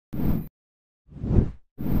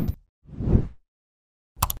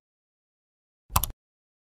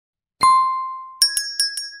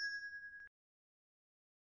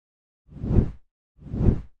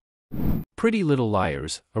Pretty Little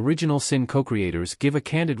Liars, Original Sin co-creators give a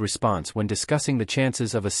candid response when discussing the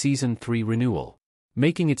chances of a Season 3 renewal.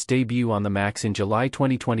 Making its debut on the Max in July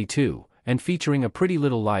 2022, and featuring a Pretty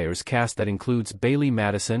Little Liars cast that includes Bailey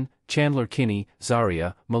Madison, Chandler Kinney,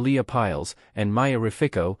 Zaria, Malia Piles, and Maya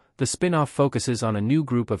Rafiko, the spin-off focuses on a new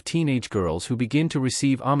group of teenage girls who begin to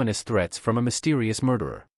receive ominous threats from a mysterious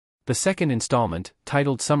murderer. The second installment,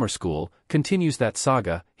 titled Summer School, continues that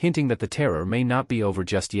saga, hinting that the terror may not be over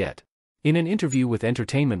just yet. In an interview with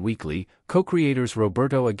Entertainment Weekly, co-creators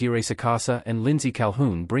Roberto Aguirre-Sacasa and Lindsay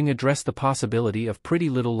Calhoun address the possibility of Pretty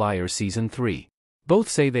Little Liars Season 3. Both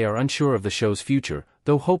say they are unsure of the show's future,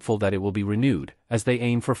 though hopeful that it will be renewed, as they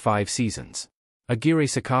aim for 5 seasons.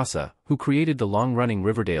 Aguirre-Sacasa, who created the long-running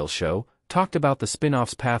Riverdale show, talked about the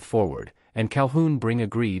spin-off's path forward, and Calhoun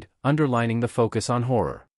agreed, underlining the focus on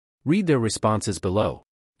horror. Read their responses below.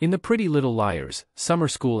 In the Pretty Little Liars Summer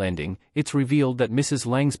School ending, it's revealed that Mrs.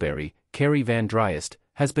 Langsbury, Carrie Van Dryast,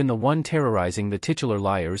 has been the one terrorizing the titular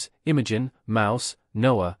liars, Imogen, Mouse,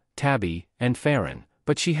 Noah, Tabby, and Farron,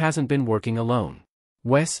 but she hasn't been working alone.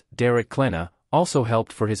 Wes, Derek Klena, also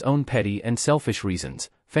helped for his own petty and selfish reasons,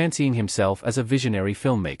 fancying himself as a visionary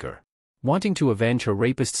filmmaker. Wanting to avenge her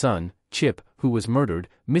rapist son, Chip, who was murdered,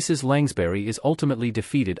 Mrs. Langsbury is ultimately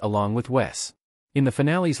defeated along with Wes. In the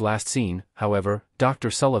finale's last scene, however,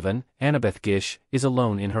 Dr. Sullivan, Annabeth Gish, is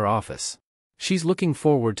alone in her office. She's looking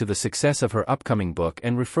forward to the success of her upcoming book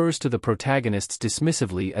and refers to the protagonists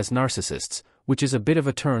dismissively as narcissists, which is a bit of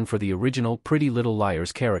a turn for the original Pretty Little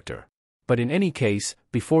Liars character. But in any case,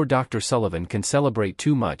 before Dr. Sullivan can celebrate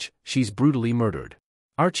too much, she's brutally murdered.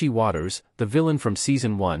 Archie Waters, the villain from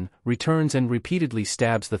Season 1, returns and repeatedly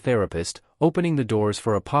stabs the therapist, opening the doors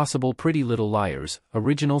for a possible Pretty Little Liars,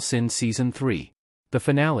 Original Sin Season 3. The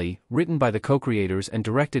finale, written by the co-creators and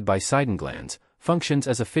directed by Seidenglanz, functions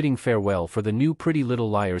as a fitting farewell for the new Pretty Little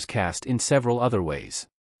Liars cast in several other ways.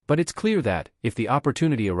 But it's clear that, if the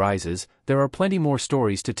opportunity arises, there are plenty more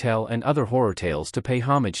stories to tell and other horror tales to pay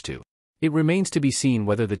homage to. It remains to be seen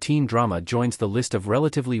whether the teen drama joins the list of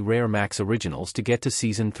relatively rare Max originals to get to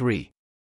Season 3.